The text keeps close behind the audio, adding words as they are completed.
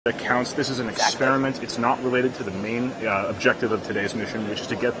that counts. This is an experiment. It's not related to the main objective of today's mission, which is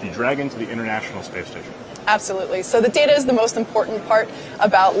to get the Dragon to the International Space Station. Absolutely. So the data is the most important part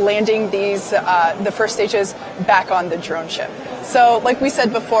about landing these, the first stages back on the drone ship. So like we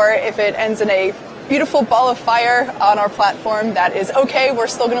said before, if it ends in a beautiful ball of fire on our platform, that is okay. We're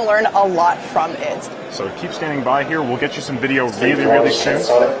still going to learn a lot from it. So keep standing by here. We'll get you some video really soon.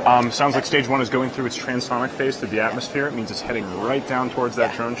 Sounds like stage 1 is going through its transonic phase through the atmosphere. It means it's heading right down towards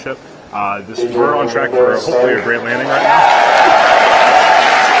that drone ship. We're on track for hopefully a great landing right now.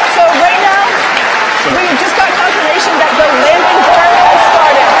 So right now, we just got confirmation that the landing burn has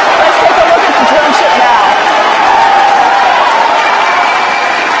started. Let's take a look at the drone ship now.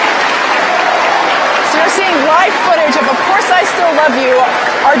 So you're seeing live footage of Course I Still Love You,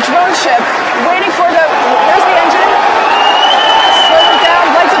 our drone ship, waiting